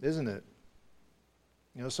 isn't it?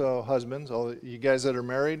 So husbands, all you guys that are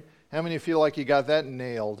married, how many feel like you got that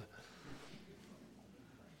nailed?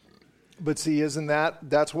 But see,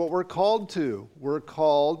 that's what we're called to. We're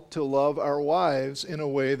called to love our wives in a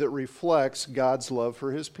way that reflects God's love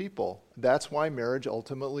for his people. That's why marriage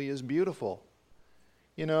ultimately is beautiful.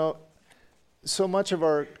 So much of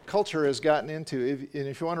our culture has gotten into, and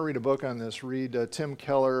if you want to read a book on this, read Tim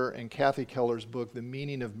Keller and Kathy Keller's book, The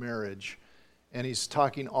Meaning of Marriage. And he's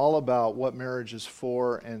talking all about what marriage is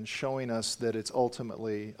for and showing us that it's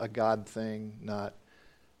ultimately a God thing, not...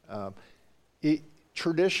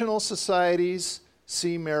 Traditional societies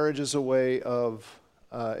see marriage as a way of,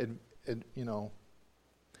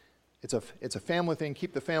 it's a family thing,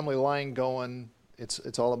 keep the family line going.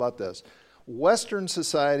 It's all about this. Western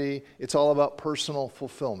society, it's all about personal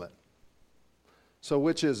fulfillment. So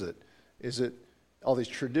which is it? Is it all these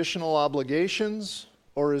traditional obligations,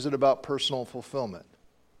 or is it about personal fulfillment?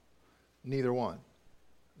 Neither one.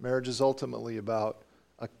 Marriage is ultimately about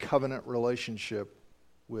a covenant relationship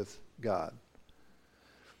with God.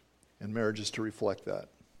 And marriage is to reflect that.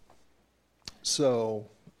 So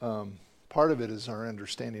part of it is our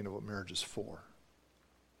understanding of what marriage is for.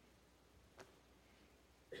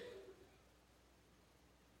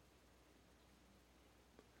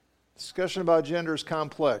 Discussion about gender is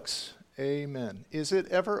complex. Amen. Is it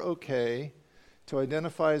ever okay to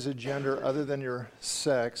identify as a gender other than your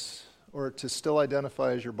sex, or to still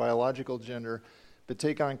identify as your biological gender, but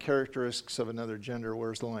take on characteristics of another gender?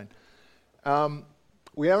 Where's the line?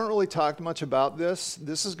 We haven't really talked much about this.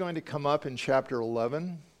 This is going to come up in chapter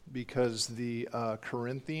 11 because the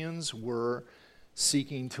Corinthians were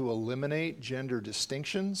seeking to eliminate gender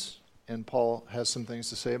distinctions, and Paul has some things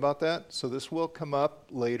to say about that. So this will come up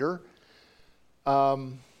later.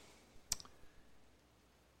 Some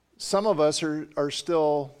of us are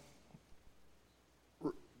still...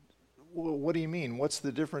 What do you mean? What's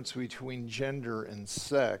the difference between gender and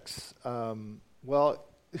sex? Well,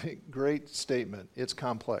 great statement. It's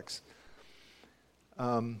complex.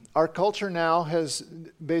 Our culture now has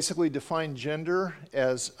basically defined gender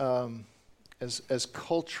as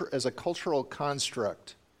culture, as a cultural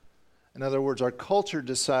construct. In other words, our culture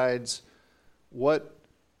decides what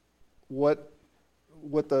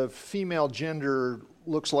the female gender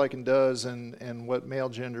looks like and does, and what male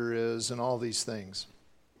gender is, and all these things.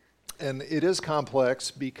 And it is complex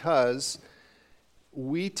because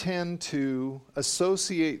we tend to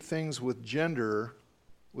associate things with gender,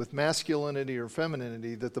 with masculinity or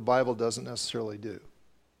femininity, that the Bible doesn't necessarily do.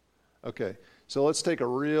 Okay, so let's take a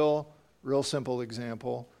real simple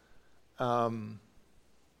example.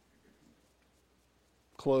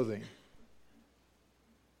 Clothing.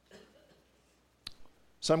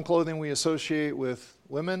 Some clothing we associate with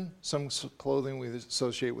women, some clothing we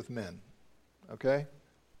associate with men. Okay?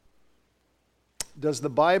 Does the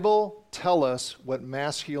Bible tell us what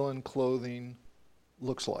masculine clothing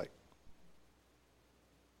looks like?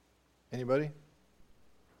 Anybody?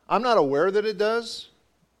 I'm not aware that it does.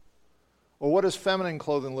 Or what does feminine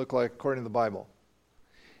clothing look like according to the Bible?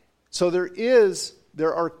 So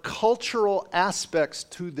there are cultural aspects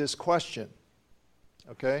to this question.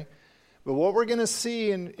 Okay? But what we're going to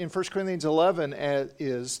see in 1 Corinthians 11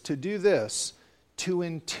 is to do this, to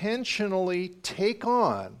intentionally take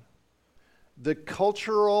on the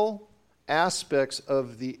cultural aspects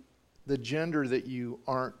of the gender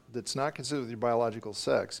that's not considered your biological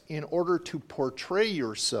sex, in order to portray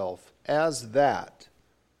yourself as that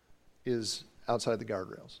is outside the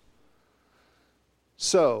guardrails.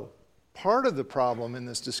 So, part of the problem in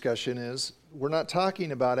this discussion is we're not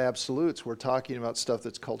talking about absolutes, we're talking about stuff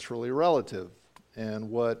that's culturally relative, and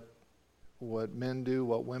what men do,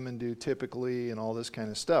 what women do typically, and all this kind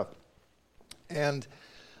of stuff. And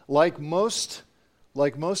like most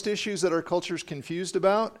issues that our culture is confused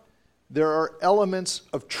about, there are elements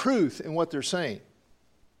of truth in what they're saying.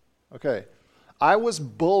 Okay, I was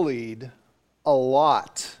bullied a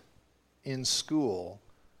lot in school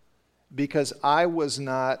because I was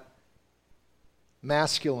not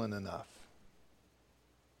masculine enough.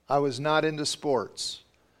 I was not into sports.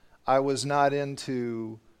 I was not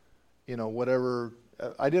into, whatever.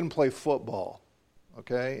 I didn't play football,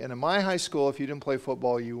 okay? And in my high school, if you didn't play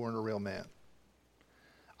football, you weren't a real man.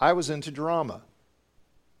 I was into drama.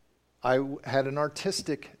 I had an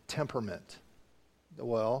artistic temperament.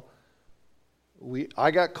 Well,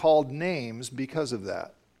 I got called names because of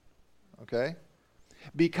that, okay?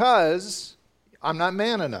 Because I'm not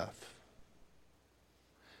man enough.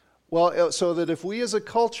 Well, so that if we as a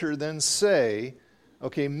culture then say,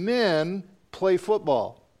 okay, men play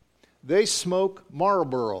football, they smoke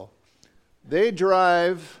Marlboro, they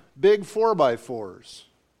drive big 4x4s,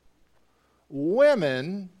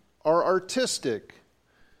 women are artistic,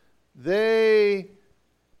 they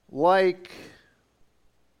like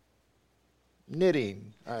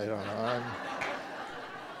knitting. I don't know.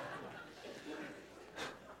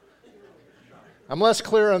 I'm less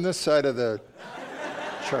clear on this side of the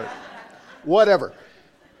chart. Whatever.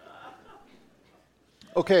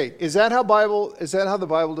 Okay, is that how the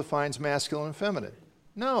Bible defines masculine and feminine?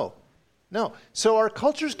 No. So our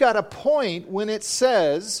culture's got a point when it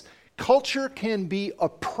says culture can be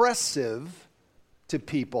oppressive to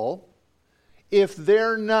people if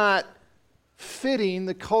they're not fitting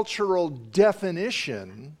the cultural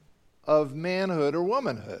definition of manhood or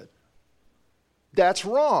womanhood. That's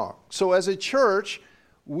wrong. So as a church,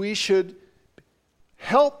 we should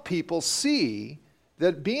help people see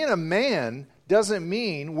that being a man doesn't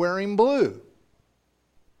mean wearing blue.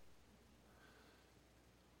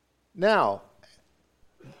 Now,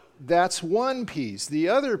 that's one piece. The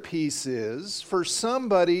other piece is for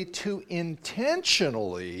somebody to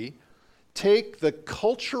intentionally take the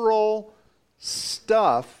cultural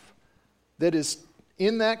stuff that is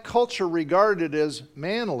in that culture regarded as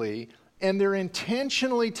manly, and they're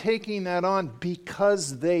intentionally taking that on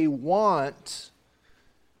because they want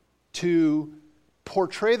to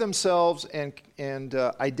portray themselves and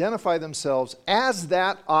identify themselves as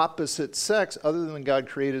that opposite sex other than God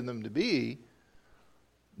created them to be.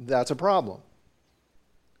 That's a problem.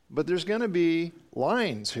 But there's going to be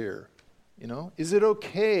lines here. Is it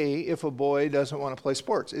okay if a boy doesn't want to play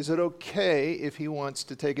sports? Is it okay if he wants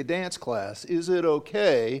to take a dance class? Is it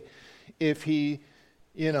okay if he,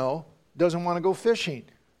 doesn't want to go fishing?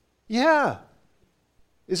 Yeah.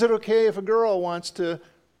 Is it okay if a girl wants to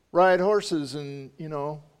ride horses and,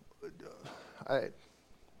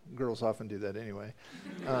 girls often do that anyway.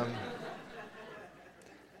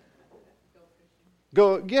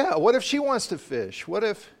 What if she wants to fish? What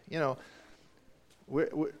if,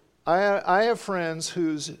 I have friends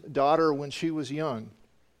whose daughter, when she was young,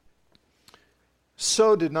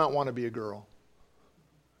 so did not want to be a girl.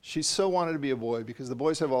 She so wanted to be a boy because the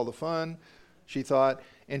boys have all the fun, she thought,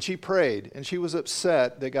 and she prayed, and she was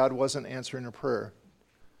upset that God wasn't answering her prayer.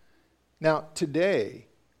 Now, today,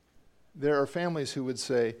 there are families who would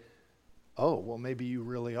say, oh, well, maybe you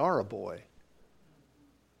really are a boy.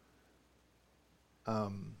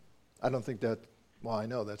 I don't think that, I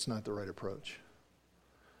know that's not the right approach.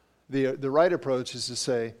 The right approach is to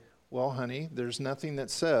say, well, honey, there's nothing that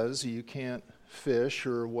says you can't fish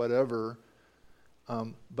or whatever,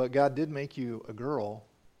 but God did make you a girl,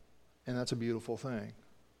 and that's a beautiful thing.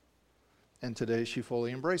 And today she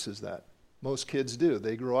fully embraces that. Most kids do.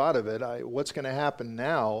 They grow out of it. What's going to happen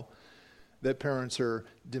now that parents are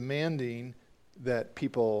demanding that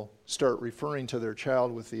people start referring to their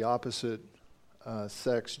child with the opposite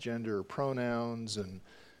sex, gender, pronouns, and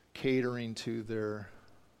catering to their,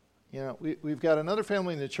 we've got another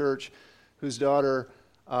family in the church whose daughter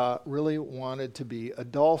really wanted to be a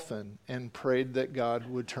dolphin and prayed that God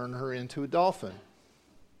would turn her into a dolphin.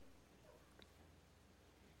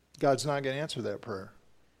 God's not going to answer that prayer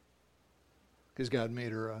because God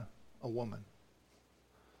made her a woman.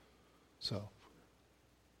 So,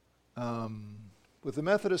 with the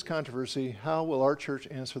Methodist controversy, how will our church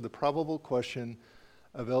answer the probable question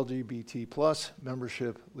of LGBT plus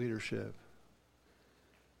membership leadership?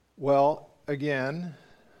 Well, again,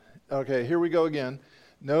 okay, here we go again.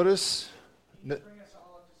 Notice... Can you bring us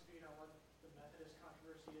all up to speed on what the Methodist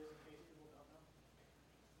controversy is in case people don't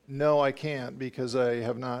know? No, I can't because I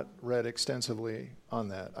have not read extensively on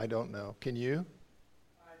that. I don't know. Can you?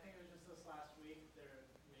 I think it was just this last week, their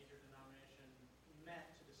major denomination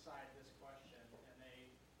met to decide this question, and they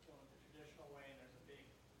went the traditional way, and there's a big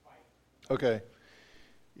fight. Okay.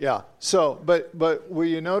 Yeah. So, but will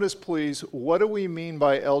you notice, please, what do we mean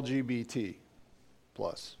by LGBT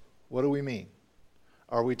plus? What do we mean?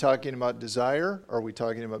 Are we talking about desire? Are we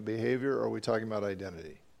talking about behavior? Or are we talking about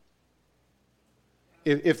identity?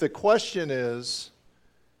 If the question is,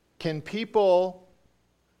 can people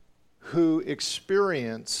who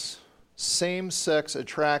experience same-sex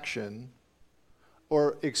attraction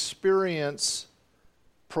or experience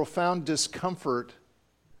profound discomfort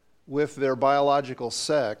with their biological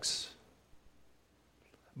sex,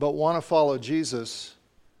 but want to follow Jesus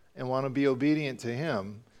and want to be obedient to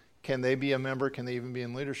him, can they be a member? Can they even be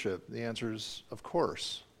in leadership? The answer is, of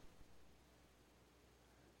course.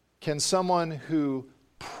 Can someone who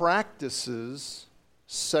practices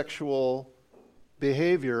sexual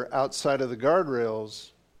behavior outside of the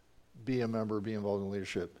guardrails be a member, be involved in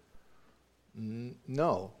leadership?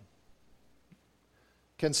 No.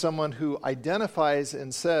 Can someone who identifies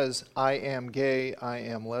and says, I am gay, I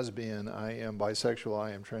am lesbian, I am bisexual,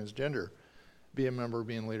 I am transgender, be a member,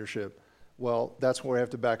 be in leadership? Well, that's where I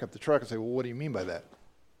have to back up the truck and say, well, what do you mean by that?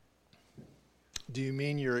 Do you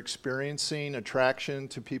mean you're experiencing attraction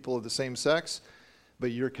to people of the same sex,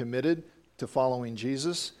 but you're committed to following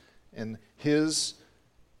Jesus and his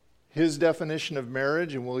definition of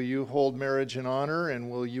marriage, and will you hold marriage in honor,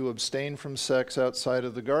 and will you abstain from sex outside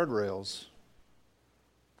of the guardrails?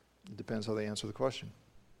 It depends how they answer the question.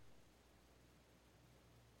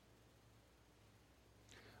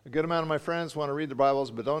 A good amount of my friends want to read their Bibles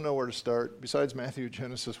but don't know where to start. Besides Matthew,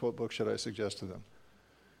 Genesis, what book should I suggest to them?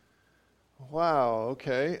 Wow,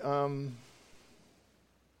 okay.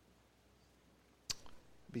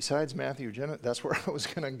 Besides Matthew, Genesis, that's where I was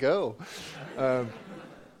going to go.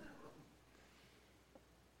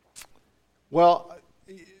 Well,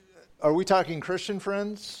 are we talking Christian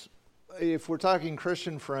friends? If we're talking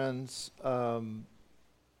Christian friends,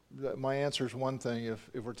 my answer is one thing. If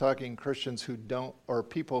we're talking Christians who don't, or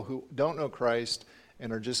people who don't know Christ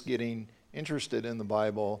and are just getting interested in the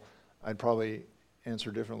Bible, I'd probably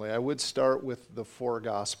answer differently. I would start with the four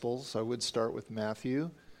Gospels. I would start with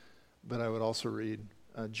Matthew, but I would also read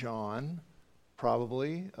John,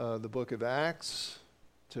 probably, the book of Acts,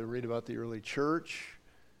 to read about the early church.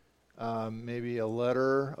 Maybe a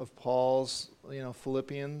letter of Paul's,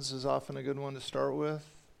 Philippians is often a good one to start with.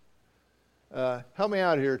 Help me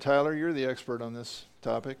out here, Tyler. You're the expert on this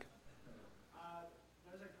topic.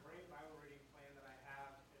 There's a great Bible reading plan that I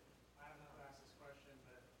have. I don't know who asked this question,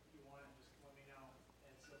 but if you want it, just let me know.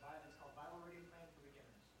 It's called Bible Reading Plan for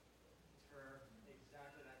Beginners. It's for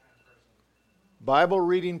exactly that kind of person. Bible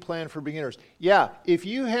Reading Plan for Beginners. Yeah, if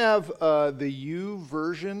you have the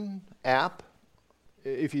YouVersion app,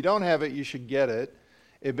 if you don't have it, you should get it.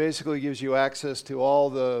 It basically gives you access to all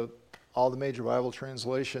the major Bible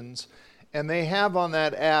translations. And they have on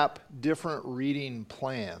that app different reading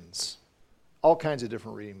plans, all kinds of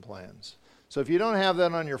different reading plans. So if you don't have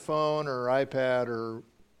that on your phone or iPad or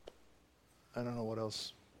I don't know what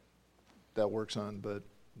else that works on, but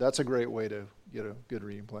that's a great way to get a good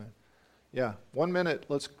reading plan. Yeah, 1 minute.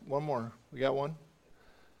 One more. We got one?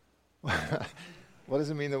 What does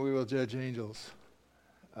it mean that we will judge angels?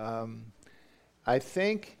 I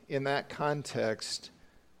think in that context,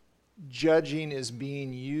 judging is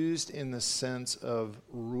being used in the sense of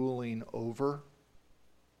ruling over,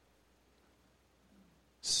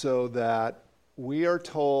 so that we are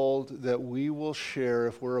told that we will share,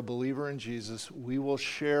 if we're a believer in Jesus, we will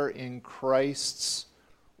share in Christ's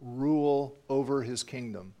rule over his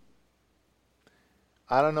kingdom.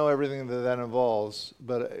 I don't know everything that involves,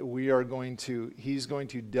 but he's going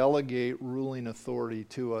to delegate ruling authority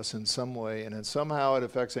to us in some way, and somehow it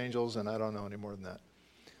affects angels, and I don't know any more than that.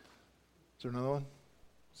 Is there another one?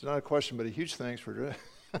 It's not a question, but a huge thanks for it.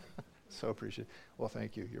 So appreciate it. Well,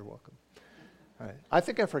 thank you. You're welcome. All right. I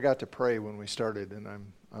think I forgot to pray when we started, and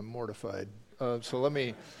I'm mortified. So let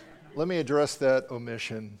me address that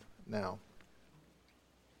omission now.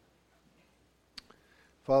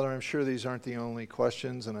 Father, I'm sure these aren't the only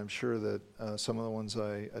questions, and I'm sure that some of the ones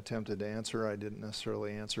I attempted to answer, I didn't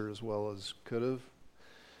necessarily answer as well as could have.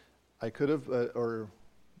 I could have, or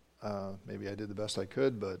maybe I did the best I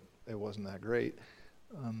could, but it wasn't that great.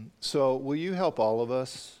 So will you help all of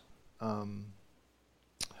us?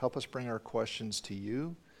 Help us bring our questions to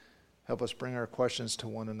you. Help us bring our questions to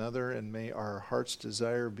one another, and may our heart's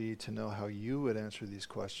desire be to know how you would answer these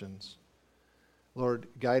questions. Lord,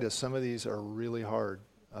 guide us. Some of these are really hard,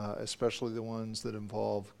 especially the ones that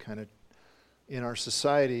involve kind of in our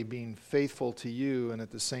society being faithful to you and at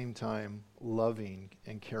the same time loving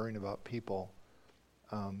and caring about people.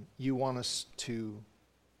 You want us to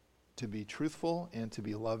be truthful and to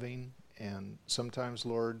be loving, and sometimes,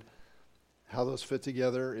 Lord, how those fit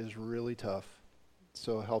together is really tough.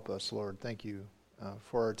 So help us, Lord. Thank you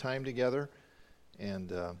for our time together,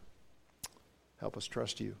 and help us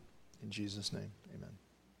trust you. In Jesus' name, amen.